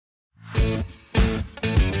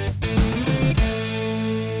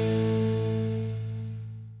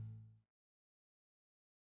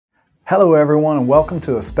Hello everyone and welcome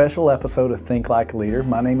to a special episode of Think Like a Leader.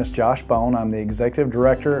 My name is Josh Bone. I'm the Executive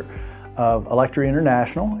Director of Electri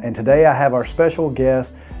International, and today I have our special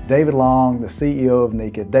guest, David Long, the CEO of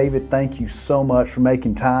NECA. David, thank you so much for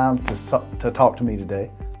making time to talk to me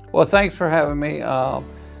today. Well, thanks for having me.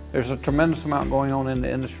 There's a tremendous amount going on in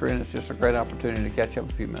the industry, and it's just a great opportunity to catch up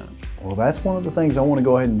a few minutes. Well, that's one of the things I want to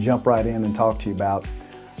go ahead and jump right in and talk to you about.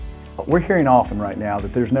 We're hearing often right now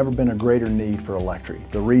that there's never been a greater need for Electri.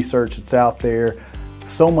 The research that's out there,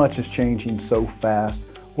 so much is changing so fast.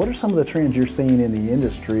 What are some of the trends you're seeing in the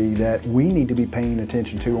industry that we need to be paying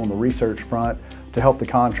attention to on the research front to help the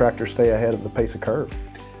contractor stay ahead of the pace of curve?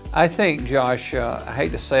 I think, Josh, I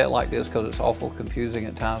hate to say it like this because it's awful confusing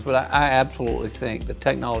at times, but I absolutely think the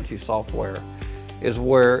technology software is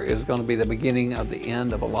where is going to be the beginning of the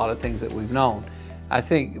end of a lot of things that we've known. I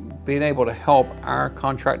think being able to help our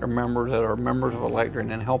contractor members that are members of Electri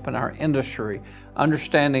and helping our industry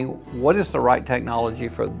understanding what is the right technology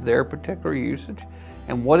for their particular usage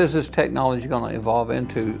and what is this technology going to evolve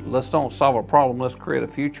into. Let's don't solve a problem, let's create a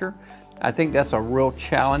future. I think that's a real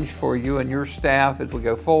challenge for you and your staff as we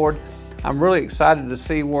go forward. I'm really excited to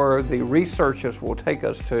see where the researchers will take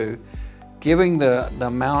us to, given the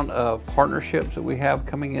amount of partnerships that we have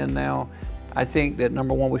coming in now. I think that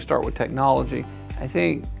number one, we start with technology. I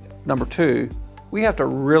think number two, we have to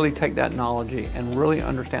really take that knowledge and really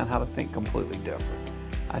understand how to think completely different.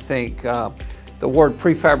 I think the word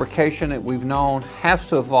prefabrication that we've known has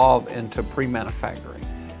to evolve into pre-manufacturing,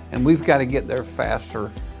 and we've got to get there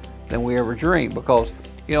faster than we ever dreamed, because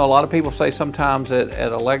a lot of people say sometimes that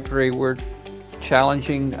at Electri we're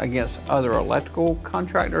challenging against other electrical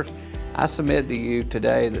contractors. I submit to you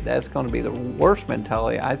today that that's going to be the worst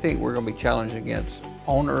mentality. I think we're going to be challenged against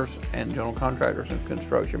owners and general contractors and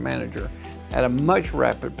construction manager at a much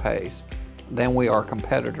rapid pace than we are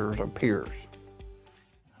competitors or peers.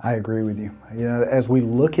 I agree with you. As we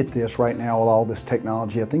look at this right now with all this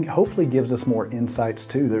technology, I think hopefully gives us more insights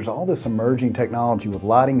too. There's all this emerging technology with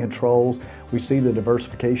lighting controls. We see the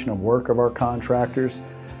diversification of work of our contractors.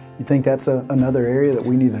 You think that's another area that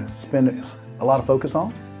we need to spend a lot of focus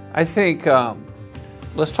on? I think,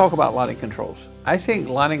 let's talk about lighting controls. I think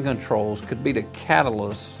lighting controls could be the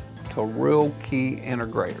catalyst to real key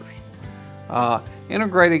integrators.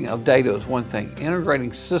 Integrating of data is one thing,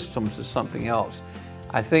 integrating systems is something else.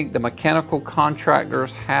 I think the mechanical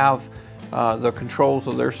contractors have the controls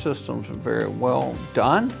of their systems very well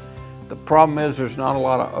done. The problem is there's not a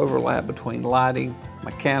lot of overlap between lighting,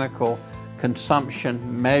 mechanical,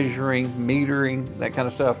 consumption, measuring, metering, that kind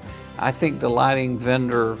of stuff. I think the lighting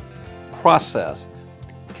vendor process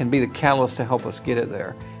can be the catalyst to help us get it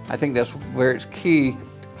there. I think that's where it's key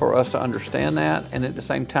for us to understand that, and at the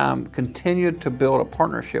same time continue to build a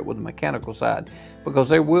partnership with the mechanical side, because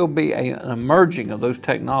there will be an emerging of those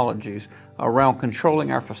technologies around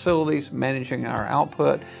controlling our facilities, managing our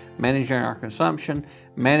output, managing our consumption,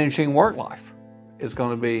 managing work life is going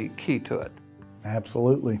to be key to it.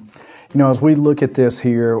 Absolutely. As we look at this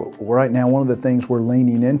here, right now, one of the things we're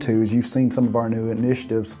leaning into is you've seen some of our new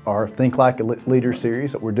initiatives, our Think Like a Leader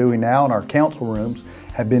series that we're doing now in our council rooms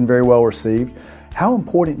have been very well received. How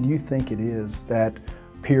important do you think it is that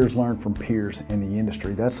peers learn from peers in the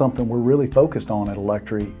industry? That's something we're really focused on at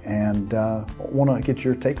Electri, and want to get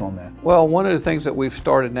your take on that. Well, one of the things that we've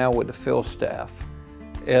started now with the field staff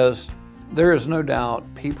is there is no doubt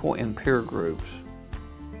people in peer groups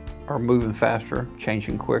are moving faster,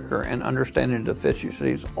 changing quicker, and understanding the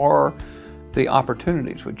deficiencies or the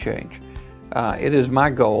opportunities would change. It is my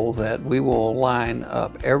goal that we will line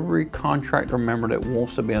up every contractor member that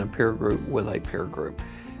wants to be in a peer group with a peer group.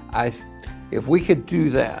 If we could do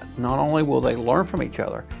that, not only will they learn from each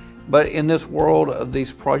other, but in this world of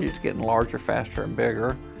these projects getting larger, faster, and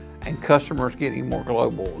bigger, and customers getting more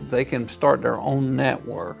global, they can start their own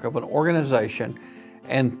network of an organization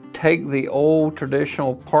and take the old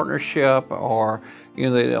traditional partnership or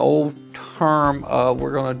the old term of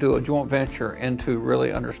we're going to do a joint venture into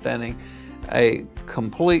really understanding a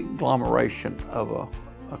complete agglomeration of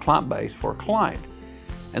a client base for a client.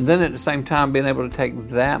 And then at the same time being able to take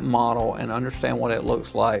that model and understand what it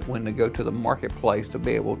looks like when they go to the marketplace to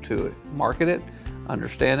be able to market it,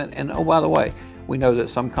 understand it. And oh, by the way, we know that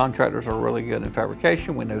some contractors are really good in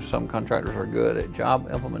fabrication. We know some contractors are good at job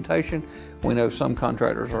implementation. We know some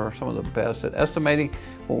contractors are some of the best at estimating.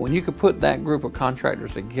 But when you could put that group of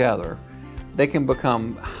contractors together, they can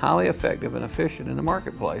become highly effective and efficient in the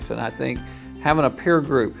marketplace. And I think having a peer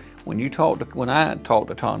group, when I talk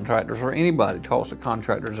to contractors, or anybody talks to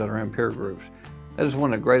contractors that are in peer groups, that is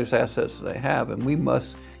one of the greatest assets that they have, and we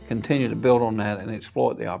must continue to build on that and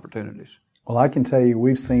exploit the opportunities. Well, I can tell you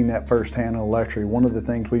we've seen that firsthand in Electri. One of the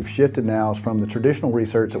things we've shifted now is from the traditional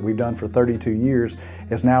research that we've done for 32 years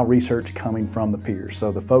is now research coming from the peers.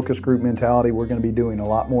 So the focus group mentality, we're going to be doing a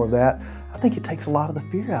lot more of that. I think it takes a lot of the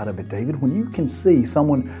fear out of it, David. When you can see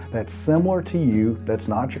someone that's similar to you, that's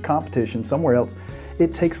not your competition, somewhere else,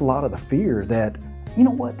 it takes a lot of the fear that, you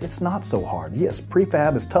know what, it's not so hard. Yes,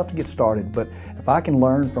 prefab is tough to get started, but if I can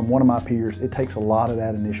learn from one of my peers, it takes a lot of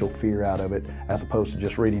that initial fear out of it as opposed to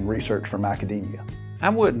just reading research from academia. I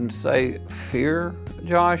wouldn't say fear,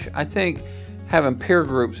 Josh. I think having peer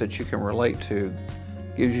groups that you can relate to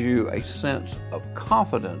gives you a sense of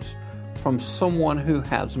confidence from someone who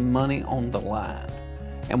has money on the line.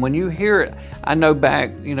 And when you hear it, I know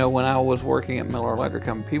back, when I was working at Miller Electric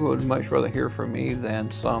Company, people would much rather hear from me than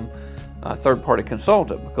some third-party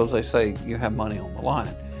consultant because they say you have money on the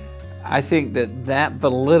line. I think that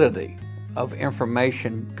validity of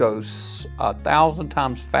information goes 1,000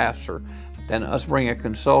 times faster than us bringing a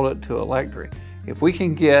consultant to Electri. If we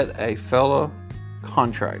can get a fellow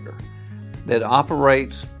contractor that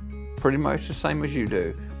operates pretty much the same as you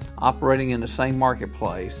do, operating in the same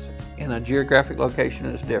marketplace, in a geographic location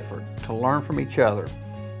that's different, to learn from each other,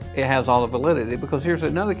 it has all the validity. Because here's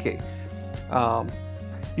another key.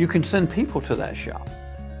 You can send people to that shop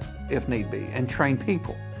if need be and train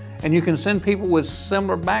people. And you can send people with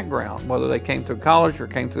similar background, whether they came through college or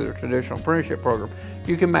came through the traditional apprenticeship program.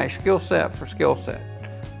 You can match skill set for skill set.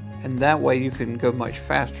 And that way you can go much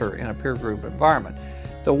faster in a peer group environment.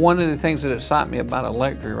 So one of the things that excite me about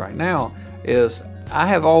Electri right now is I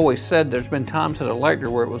have always said there's been times at Electri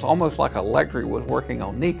where it was almost like Electri was working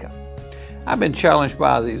on NECA. I've been challenged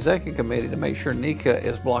by the executive committee to make sure NECA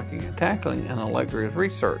is blocking and tackling and Electri is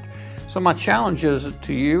research. So my challenge is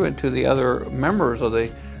to you and to the other members of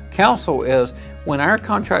the council is when our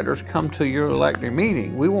contractors come to your Electri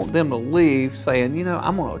meeting, we want them to leave saying,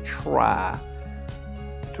 I'm going to try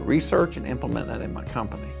to research and implement that in my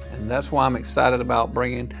company. And that's why I'm excited about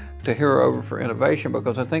bringing Tahira over for innovation,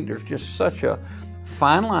 because I think there's just such a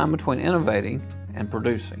fine line between innovating and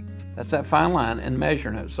producing. That's that fine line and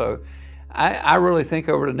measuring it. So I really think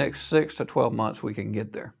over the next 6 to 12 months we can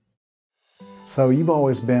get there. So you've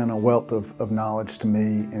always been a wealth of knowledge to me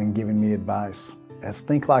and in giving me advice. As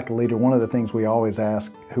Think Like a Leader, one of the things we always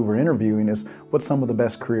ask who we're interviewing is, what's some of the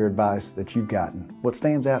best career advice that you've gotten? What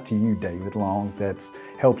stands out to you, David Long, that's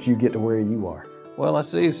helped you get to where you are? Well,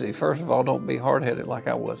 that's easy. First of all, don't be hard-headed like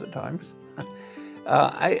I was at times.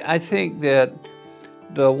 I think that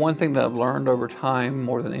the one thing that I've learned over time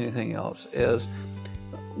more than anything else is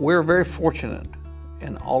we're very fortunate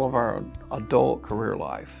in all of our adult career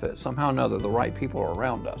life that somehow or another the right people are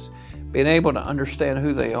around us. Being able to understand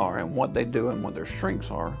who they are and what they do and what their strengths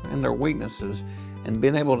are and their weaknesses, and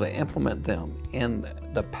being able to implement them in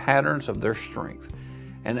the patterns of their strengths.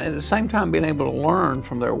 And at the same time being able to learn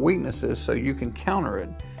from their weaknesses so you can counter it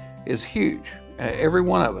is huge. Every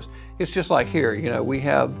one of us. It's just like here, we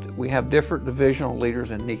have different divisional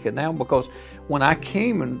leaders in NECA now, because when I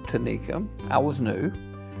came into NECA, I was new.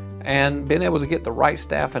 And being able to get the right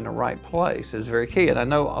staff in the right place is very key. And I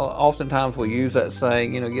know oftentimes we use that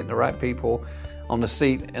saying, getting the right people on the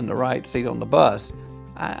seat and the right seat on the bus.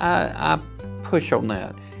 I push on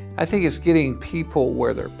that. I think it's getting people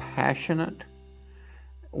where they're passionate,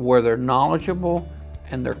 where they're knowledgeable,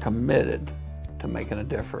 and they're committed to making a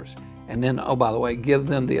difference. And then, oh, by the way, give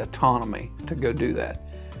them the autonomy to go do that.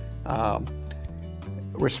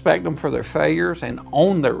 Respect them for their failures and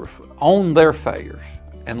own their failures,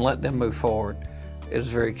 and let them move forward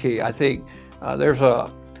is very key. I think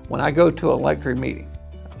when I go to an Electri meeting,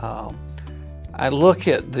 I look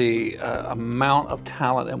at the amount of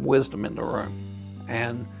talent and wisdom in the room,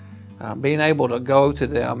 and being able to go to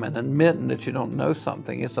them and admitting that you don't know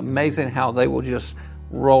something, it's amazing how they will just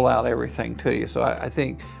roll out everything to you. So I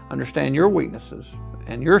think understand your weaknesses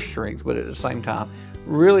and your strengths, but at the same time,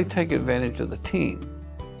 really take advantage of the team.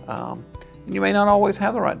 And you may not always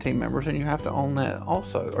have the right team members, and you have to own that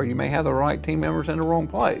also. Or you may have the right team members in the wrong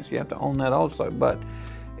place. You have to own that also. But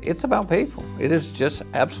it's about people. It is just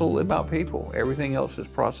absolutely about people. Everything else is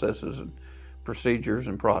processes and procedures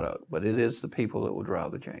and product, but it is the people that will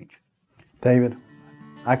drive the change. David,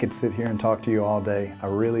 I could sit here and talk to you all day. I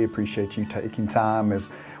really appreciate you taking time as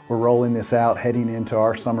we're rolling this out, heading into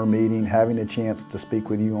our summer meeting, having a chance to speak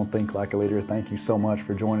with you on Think Like a Leader. Thank you so much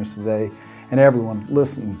for joining us today. And everyone,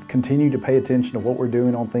 listen, continue to pay attention to what we're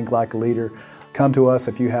doing on Think Like a Leader. Come to us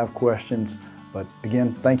if you have questions. But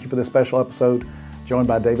again, thank you for this special episode, joined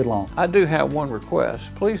by David Long. I do have one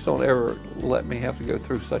request. Please don't ever let me have to go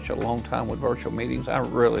through such a long time with virtual meetings. I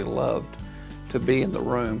really loved to be in the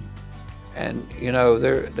room. And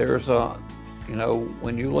there's You know,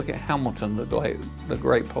 when you look at Hamilton, the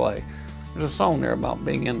great play, there's a song there about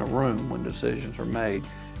being in the room when decisions are made.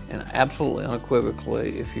 And absolutely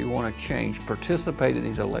unequivocally, if you want to change, participate in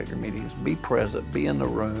these elected meetings, be present, be in the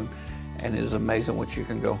room, and it is amazing what you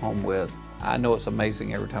can go home with. I know it's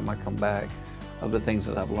amazing every time I come back of the things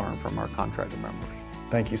that I've learned from our contractor members.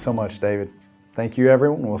 Thank you so much, David. Thank you,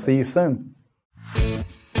 everyone. We'll see you soon.